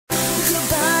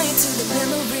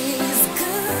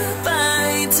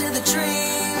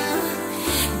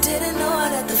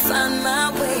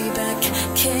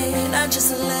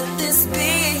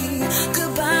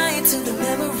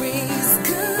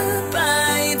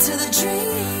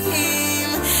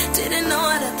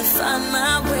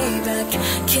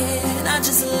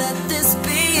just let this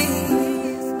be?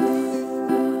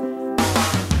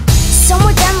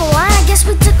 Somewhere down the line, I guess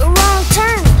we took a wrong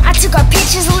turn. I took our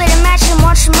pictures, lit a match, and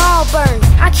watched them all burn.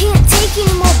 I can't take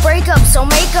any more breakups or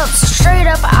makeups. So straight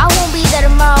up, I won't be there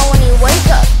tomorrow when you wake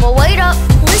up. But wait up,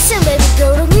 listen, baby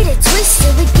girl, don't get it twisted.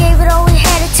 We gave it all we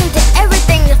had, attempted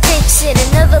everything to fix it.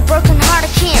 Another broken heart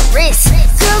I can't risk.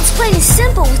 Girl, it's plain and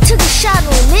simple, we took a shot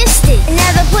and we missed it. And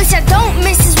now the place I don't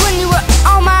miss is when you were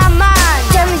on my mind.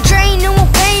 Down the drain, no more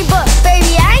pain, but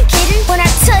baby, I ain't kidding when I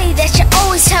tell you that you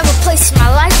always have a place in my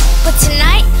life. But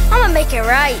tonight, I'ma make it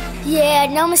right. Yeah,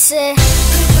 no me say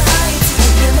Goodbye to the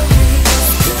memories,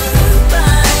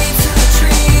 goodbye to the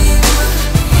dream.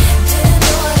 Didn't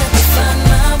know I'd ever find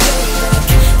my way back.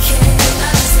 Can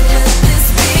I just let this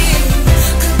be?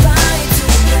 Goodbye to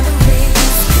the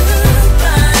memories,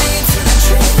 goodbye to the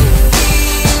dream.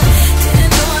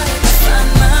 Didn't know I'd ever find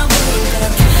my way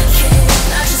back. Can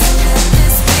I just let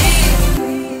this be?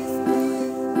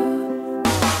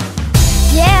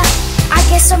 yeah, I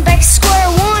guess I'm back to square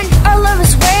one. Our love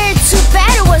is rare, too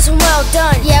bad it wasn't well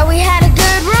done. Yeah, we had a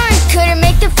good run, couldn't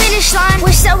make the finish line.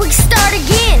 Wish that we could start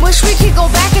again, wish we could go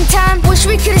back in time. Wish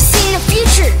we could have seen the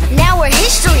future, now we're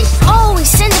history. Always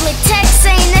sending me texts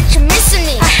saying that you're missing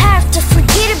me. I have to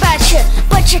forget about you,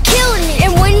 but you're killing me.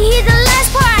 And when you hear the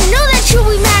last part, I know that you'll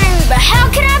be mad at me, but how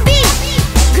can I be?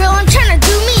 Girl, I'm trying to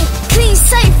do me, clean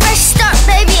slate, fresh start,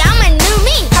 baby, I'm a new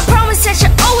me. I promise that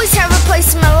you'll always have a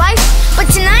place in my life, but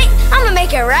tonight, I'ma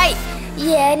make it right.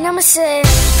 Yeah, and I'ma say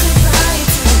Goodbye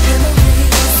to the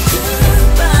memories,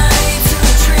 goodbye to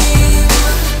the dream.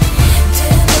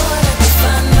 Didn't know I'd ever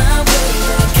find my way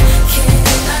back. Can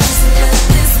I just let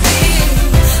this be?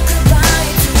 Goodbye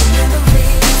to the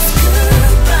memories,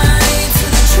 goodbye to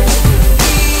the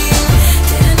dream.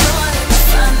 Didn't know I'd ever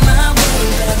find my way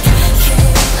back. Can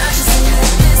I just let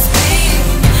this be?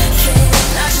 Can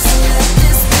I just let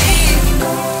this be?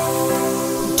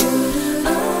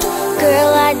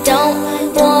 girl, I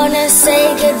don't wanna say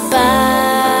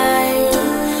goodbye.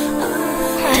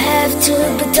 I have to,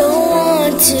 but don't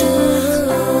want to.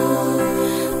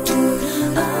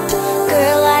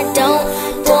 Girl, I don't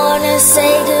wanna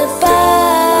say goodbye.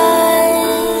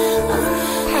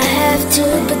 I have to,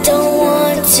 but don't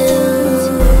want to.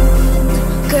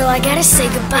 Girl, I gotta say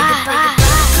goodbye.